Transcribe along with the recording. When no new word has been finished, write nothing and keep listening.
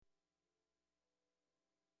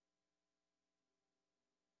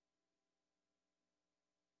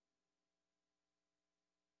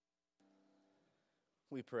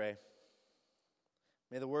We pray.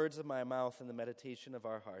 May the words of my mouth and the meditation of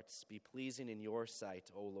our hearts be pleasing in your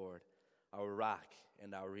sight, O Lord, our rock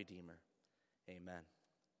and our Redeemer. Amen.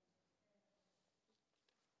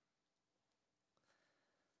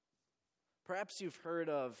 Perhaps you've heard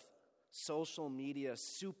of social media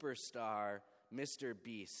superstar Mr.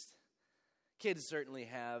 Beast. Kids certainly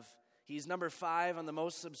have. He's number 5 on the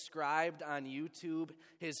most subscribed on YouTube.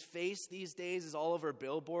 His face these days is all over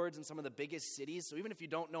billboards in some of the biggest cities. So even if you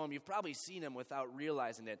don't know him, you've probably seen him without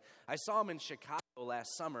realizing it. I saw him in Chicago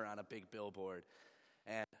last summer on a big billboard.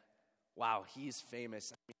 And wow, he's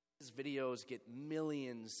famous. I mean, his videos get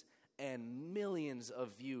millions and millions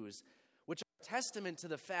of views, which are a testament to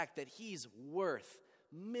the fact that he's worth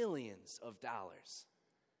millions of dollars.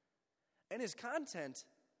 And his content,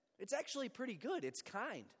 it's actually pretty good. It's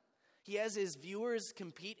kind. He has his viewers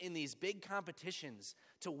compete in these big competitions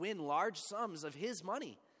to win large sums of his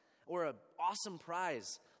money or an awesome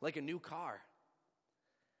prize like a new car.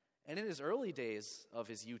 And in his early days of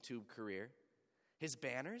his YouTube career, his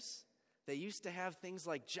banners, they used to have things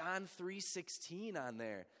like John 3:16 on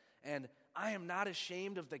there and I am not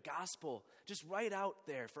ashamed of the gospel, just right out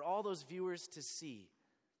there for all those viewers to see.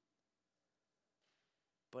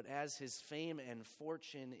 But as his fame and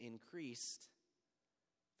fortune increased,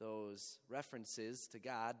 those references to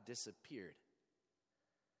God disappeared.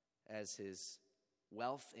 As his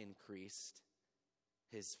wealth increased,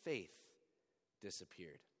 his faith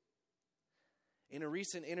disappeared. In a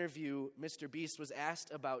recent interview, Mr. Beast was asked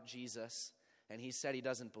about Jesus, and he said he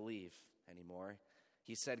doesn't believe anymore.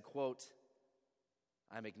 He said, quote,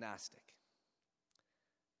 "I'm agnostic."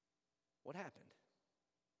 What happened?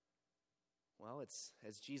 Well, it's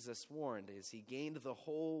as Jesus warned, as he gained the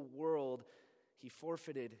whole world, he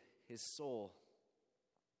forfeited his soul.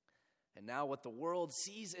 And now what the world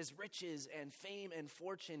sees as riches and fame and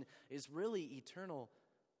fortune is really eternal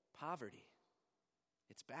poverty.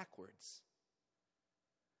 It's backwards.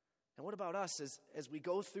 And what about us as we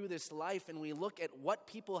go through this life and we look at what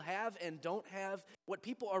people have and don't have, what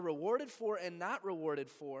people are rewarded for and not rewarded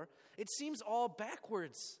for, it seems all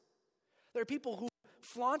backwards. There are people who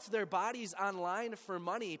flaunt their bodies online for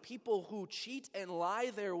money, people who cheat and lie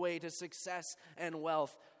their way to success and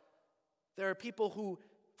wealth. There are people who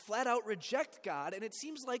flat out reject God, and it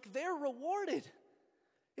seems like they're rewarded.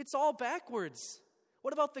 It's all backwards.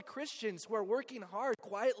 What about the Christians who are working hard,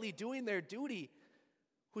 quietly doing their duty,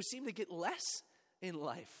 who seem to get less in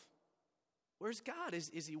life? Where's God? Is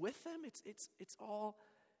he with them? It's all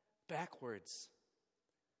backwards.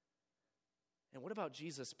 And what about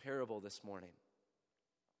Jesus' parable this morning?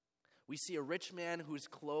 We see a rich man who's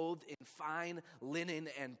clothed in fine linen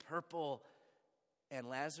and purple, and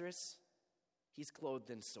Lazarus, he's clothed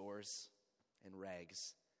in sores and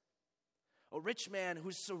rags. A rich man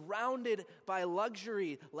who's surrounded by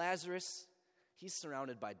luxury, Lazarus, he's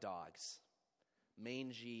surrounded by dogs,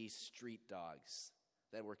 mangy street dogs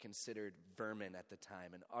that were considered vermin at the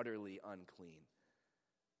time and utterly unclean.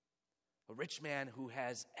 A rich man who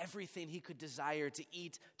has everything he could desire to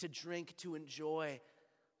eat, to drink, to enjoy.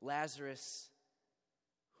 Lazarus,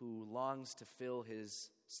 who longs to fill his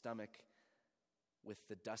stomach with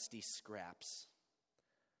the dusty scraps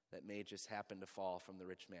that may just happen to fall from the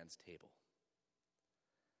rich man's table.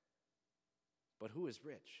 But who is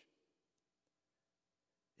rich?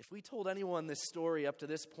 If we told anyone this story up to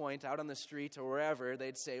this point, out on the street or wherever,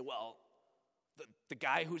 they'd say, well, the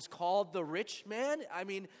guy who's called the rich man? I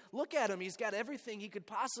mean, look at him. He's got everything he could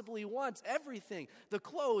possibly want. Everything. The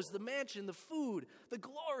clothes, the mansion, the food, the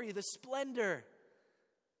glory, the splendor.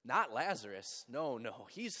 Not Lazarus. No.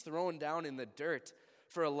 He's thrown down in the dirt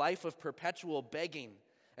for a life of perpetual begging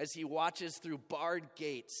as he watches through barred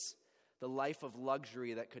gates the life of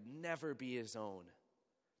luxury that could never be his own.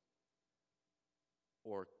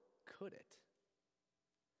 Or could it?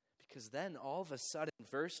 Because then all of a sudden,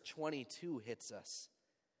 verse 22 hits us.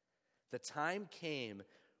 The time came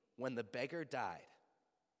when the beggar died,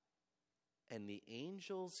 and the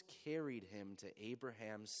angels carried him to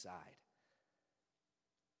Abraham's side.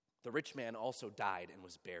 The rich man also died and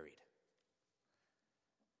was buried.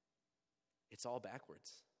 It's all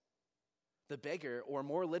backwards. The beggar, or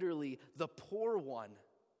more literally, the poor one,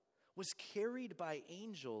 was carried by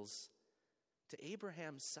angels to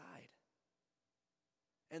Abraham's side.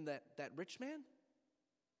 And that rich man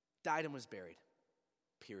died and was buried.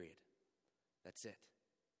 Period. That's it.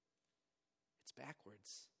 It's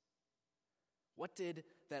backwards. What did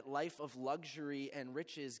that life of luxury and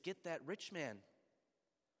riches get that rich man?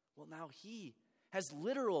 Well, now he has a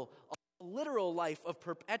literal life of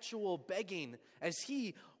perpetual begging as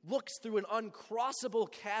he looks through an uncrossable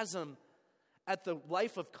chasm at the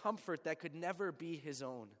life of comfort that could never be his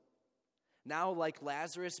own. Now, like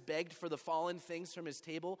Lazarus begged for the fallen things from his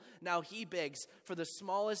table, now he begs for the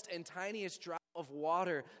smallest and tiniest drop of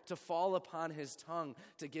water to fall upon his tongue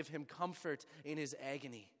to give him comfort in his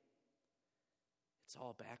agony. It's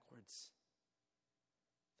all backwards.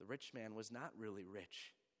 The rich man was not really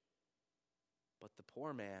rich, but the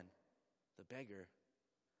poor man, the beggar,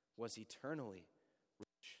 was eternally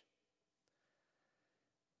rich.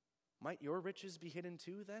 Might your riches be hidden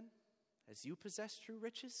too, then, as you possess true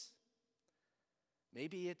riches?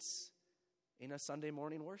 Maybe it's in a Sunday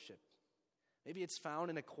morning worship. Maybe it's found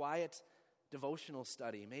in a quiet devotional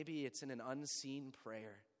study. Maybe it's in an unseen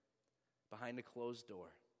prayer behind a closed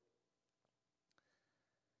door.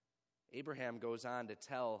 Abraham goes on to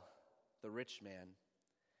tell the rich man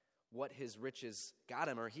what his riches got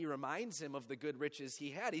him, or he reminds him of the good riches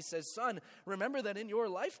he had. He says, "Son, remember that in your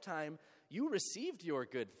lifetime you received your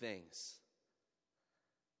good things."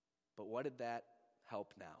 But what did that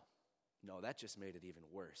help now? No, that just made it even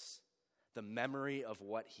worse. The memory of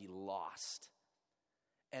what he lost.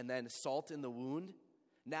 And then salt in the wound.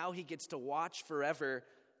 Now he gets to watch forever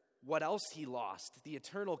what else he lost, the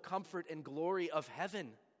eternal comfort and glory of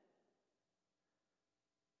heaven.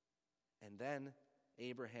 And then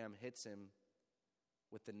Abraham hits him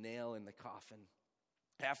with the nail in the coffin.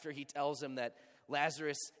 After he tells him that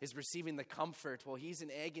Lazarus is receiving the comfort while he's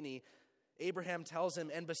in agony, Abraham tells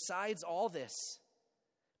him, "And besides all this,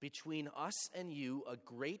 between us and you, a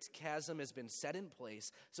great chasm has been set in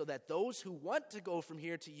place, so that those who want to go from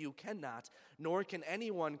here to you cannot, nor can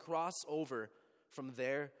anyone cross over from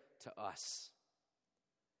there to us."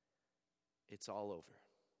 It's all over.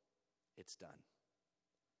 It's done.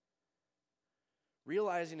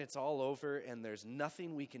 Realizing it's all over and there's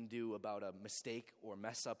nothing we can do about a mistake or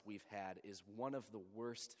mess up we've had is one of the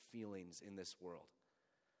worst feelings in this world.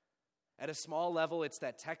 At a small level, it's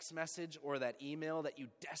that text message or that email that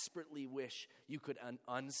you desperately wish you could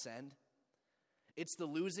unsend. It's the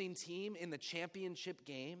losing team in the championship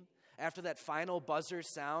game after that final buzzer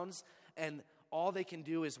sounds and all they can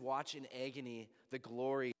do is watch in agony the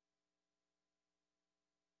glory.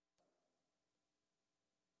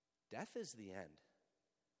 Death is the end.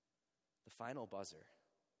 The final buzzer.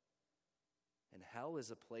 And hell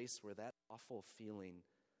is a place where that awful feeling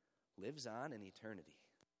lives on in eternity.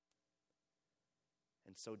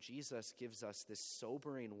 And so Jesus gives us this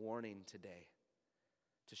sobering warning today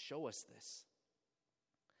to show us this.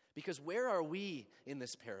 Because where are we in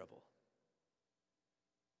this parable?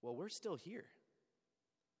 Well, we're still here.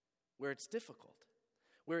 Where it's difficult.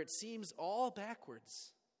 Where it seems all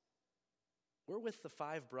backwards. We're with the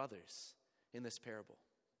 5 brothers in this parable.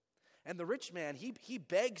 And the rich man, he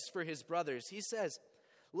begs for his brothers. He says,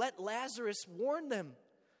 "Let Lazarus warn them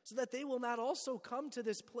so that they will not also come to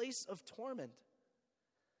this place of torment."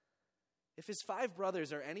 If his 5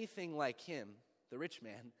 brothers are anything like him, the rich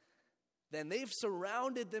man, then they've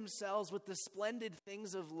surrounded themselves with the splendid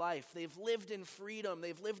things of life. They've lived in freedom.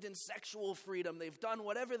 They've lived in sexual freedom. They've done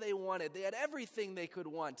whatever they wanted. They had everything they could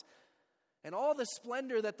want and all the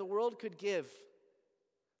splendor that the world could give.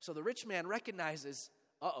 So the rich man recognizes,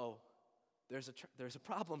 there's a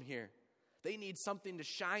problem here. They need something to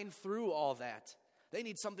shine through all that. They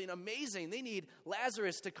need something amazing. They need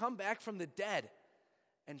Lazarus to come back from the dead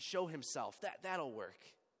and show himself. That'll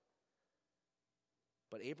work.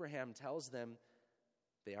 But Abraham tells them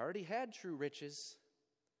they already had true riches.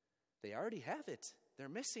 They already have it. They're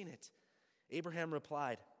missing it. Abraham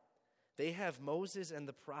replied, "They have Moses and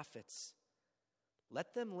the prophets.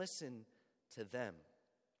 Let them listen to them."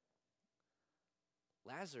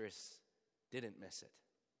 Lazarus didn't miss it.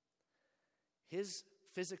 His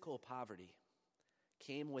physical poverty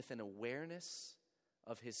came with an awareness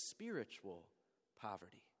of his spiritual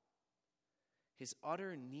poverty, his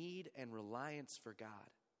utter need and reliance for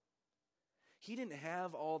God. He didn't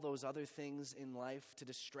have all those other things in life to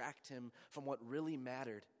distract him from what really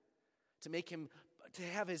mattered,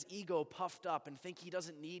 to have his ego puffed up and think he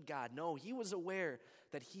doesn't need God. No, he was aware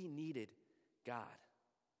that he needed God.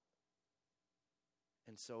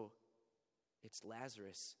 And so it's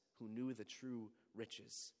Lazarus who knew the true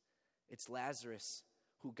riches. It's Lazarus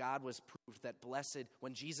who God was proved that blessed,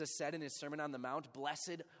 when Jesus said in his Sermon on the Mount,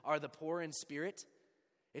 "Blessed are the poor in spirit."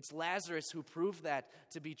 It's Lazarus who proved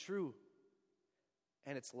that to be true.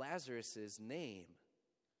 And it's Lazarus' name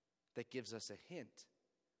that gives us a hint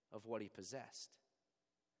of what he possessed.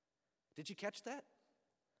 Did you catch that?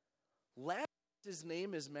 Lazarus'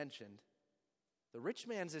 name is mentioned. The rich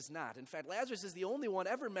man's is not. In fact, Lazarus is the only one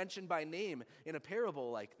ever mentioned by name in a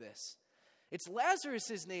parable like this. It's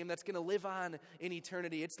Lazarus' name that's going to live on in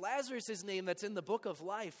eternity. It's Lazarus' name that's in the book of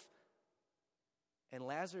life. And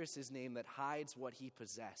Lazarus is named that hides what he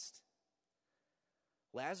possessed.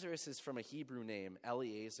 Lazarus is from a Hebrew name,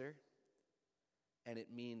 Eliezer, and it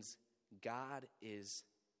means God is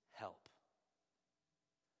help.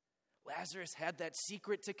 Lazarus had that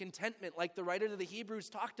secret to contentment, like the writer to the Hebrews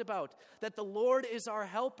talked about, that the Lord is our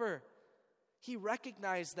helper. He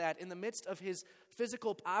recognized that in the midst of his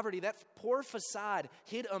physical poverty, that poor facade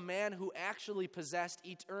hid a man who actually possessed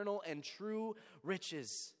eternal and true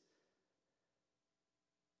riches.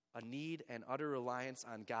 A need and utter reliance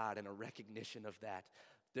on God and a recognition of that.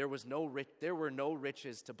 There were no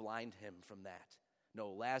riches to blind him from that. No,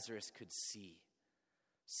 Lazarus could see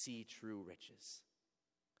true riches.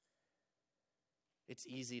 It's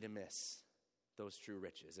easy to miss those true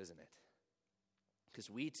riches, isn't it? Because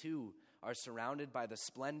we too are surrounded by the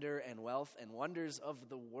splendor and wealth and wonders of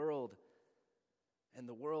the world. And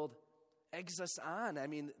the world eggs us on. I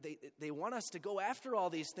mean, they want us to go after all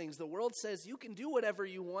these things. The world says you can do whatever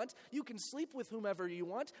you want. You can sleep with whomever you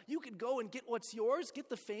want. You can go and get what's yours, get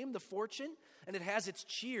the fame, the fortune. And it has its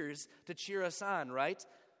cheers to cheer us on, right?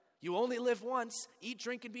 You only live once. Eat,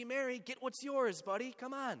 drink, and be merry. Get what's yours, buddy.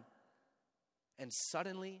 Come on. And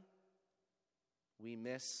suddenly, we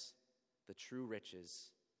miss the true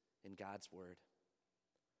riches in God's word.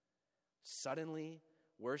 Suddenly,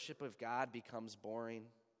 worship of God becomes boring,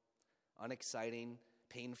 unexciting,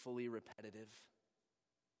 painfully repetitive.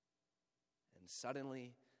 And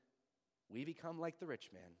suddenly, we become like the rich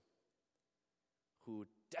man who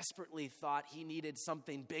desperately thought he needed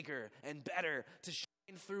something bigger and better to shine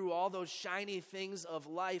through all those shiny things of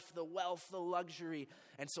life, the wealth, the luxury.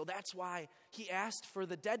 And so that's why he asked for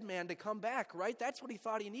the dead man to come back, right? That's what he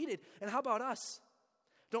thought he needed. And how about us?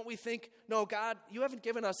 Don't we think, no, God, you haven't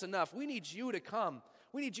given us enough. We need you to come.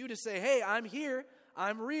 We need you to say, hey, I'm here.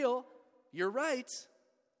 I'm real. You're right.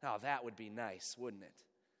 Now, that would be nice, wouldn't it?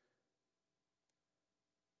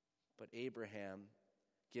 But Abraham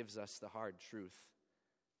gives us the hard truth.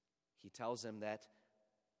 He tells him that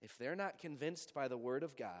if they're not convinced by the word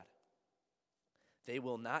of God, they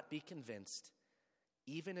will not be convinced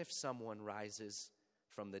even if someone rises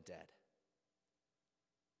from the dead.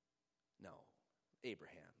 No,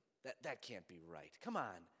 Abraham, that can't be right. Come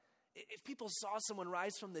on. If people saw someone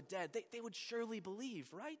rise from the dead, they would surely believe,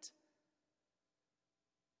 right?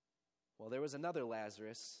 Well, there was another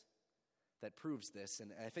Lazarus that proves this,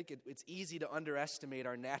 and I think it's easy to underestimate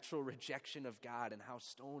our natural rejection of God and how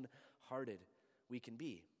stone-hearted we can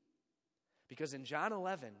be. Because in John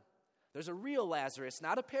 11, there's a real Lazarus,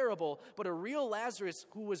 not a parable, but a real Lazarus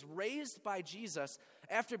who was raised by Jesus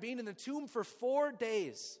after being in the tomb for 4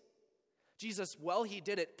 days. Jesus, well, he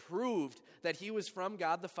did it, proved that he was from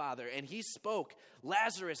God the Father, and he spoke,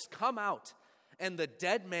 Lazarus, come out. And the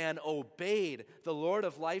dead man obeyed the Lord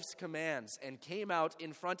of life's commands and came out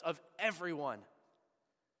in front of everyone.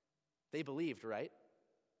 They believed, right?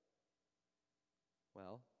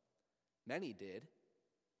 Well, many did.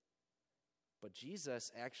 But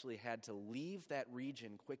Jesus actually had to leave that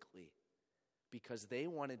region quickly because they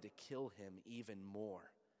wanted to kill him even more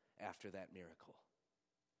after that miracle.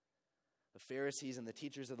 The Pharisees and the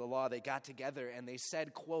teachers of the law, they got together and they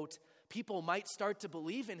said, quote, people might start to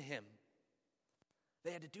believe in him.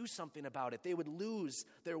 They had to do something about it. They would lose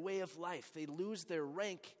their way of life. They'd lose their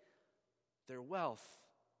rank, their wealth,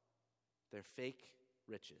 their fake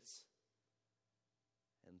riches.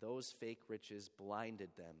 And those fake riches blinded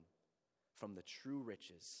them from the true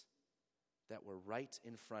riches that were right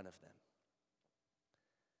in front of them.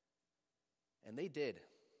 And they did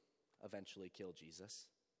eventually kill Jesus.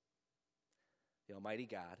 The Almighty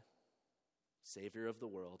God, Savior of the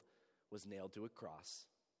world, was nailed to a cross.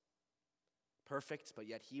 Perfect, but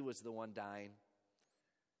yet he was the one dying.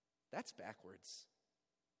 That's backwards.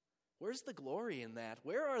 Where's the glory in that?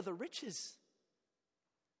 Where are the riches?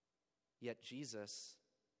 Yet Jesus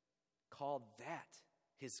called that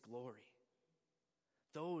his glory.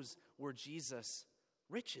 Those were Jesus'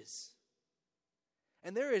 riches.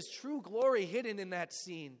 And there is true glory hidden in that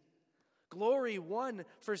scene. Glory won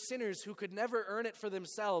for sinners who could never earn it for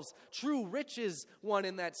themselves. True riches won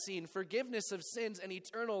in that scene. Forgiveness of sins and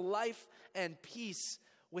eternal life and peace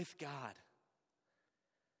with God.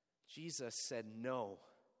 Jesus said no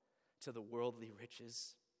to the worldly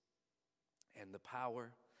riches and the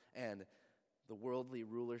power and the worldly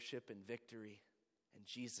rulership and victory. And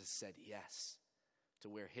Jesus said yes to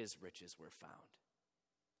where his riches were found.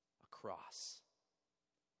 A cross.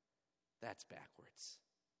 That's backwards.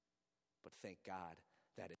 But thank God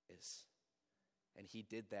that it is. And he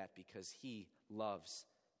did that because he loves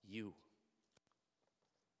you.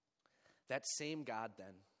 That same God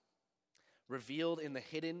then, revealed in the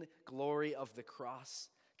hidden glory of the cross,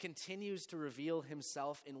 continues to reveal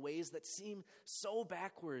himself in ways that seem so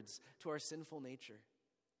backwards to our sinful nature.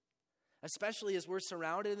 Especially as we're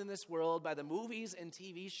surrounded in this world by the movies and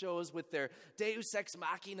TV shows with their deus ex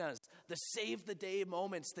machinas, the save-the-day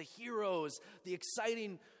moments, the heroes, the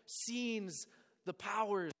exciting scenes, the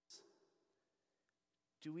powers.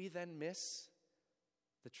 Do we then miss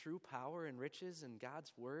the true power and riches in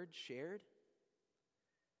God's word shared?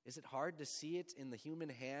 Is it hard to see it in the human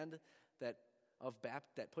hand that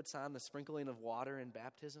puts on the sprinkling of water in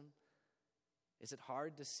baptism? Is it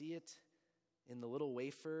hard to see it in the little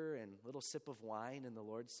wafer and little sip of wine in the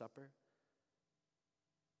Lord's Supper?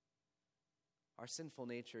 Our sinful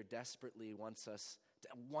nature desperately wants us to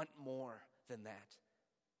want more than that,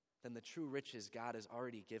 than the true riches God has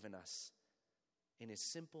already given us in his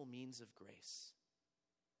simple means of grace.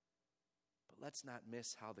 But let's not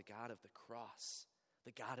miss how the God of the cross,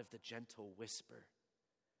 the God of the gentle whisper,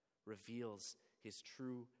 reveals his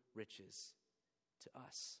true riches to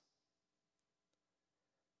us.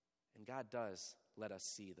 And God does let us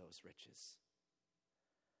see those riches.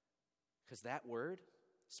 Because that word,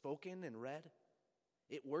 spoken and read,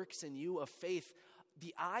 it works in you of faith,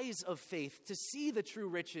 the eyes of faith, to see the true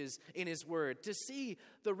riches in his word, to see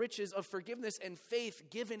the riches of forgiveness and faith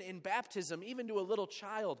given in baptism, even to a little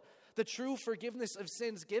child, the true forgiveness of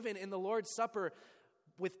sins given in the Lord's Supper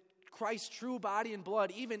with Christ's true body and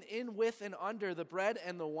blood, even in, with, and under the bread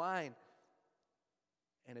and the wine.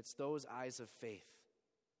 And it's those eyes of faith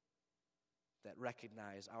that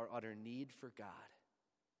recognize our utter need for God.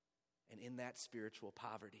 And in that spiritual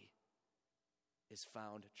poverty is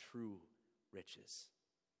found true riches.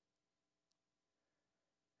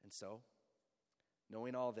 And so,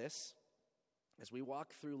 knowing all this, as we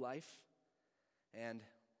walk through life and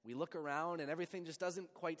we look around and everything just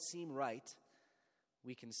doesn't quite seem right,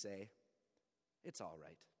 we can say, it's all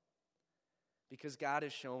right. Because God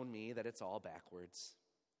has shown me that it's all backwards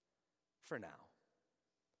for now.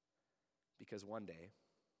 Because one day,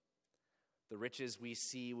 the riches we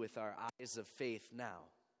see with our eyes of faith now,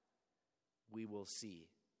 we will see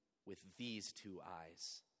with these two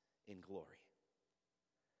eyes in glory.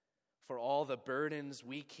 For all the burdens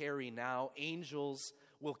we carry now, angels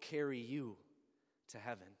will carry you to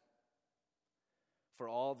heaven. For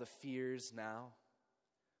all the fears now,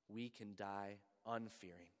 we can die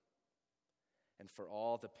unfearing. And for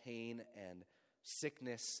all the pain and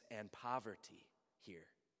sickness and poverty here,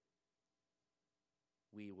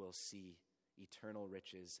 we will see eternal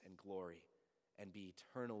riches and glory and be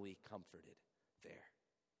eternally comforted there.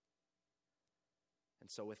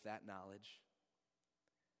 And so with that knowledge,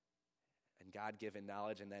 and God-given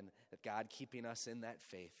knowledge, and then God keeping us in that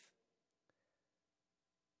faith,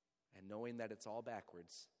 and knowing that it's all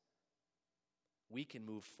backwards, we can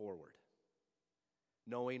move forward,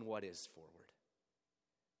 knowing what is forward: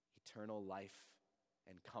 eternal life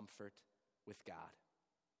and comfort with God.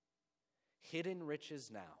 Hidden riches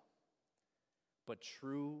now, but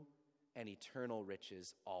true and eternal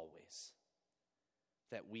riches always,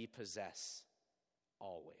 that we possess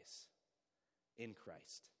always in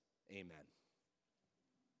Christ. Amen.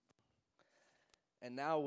 And now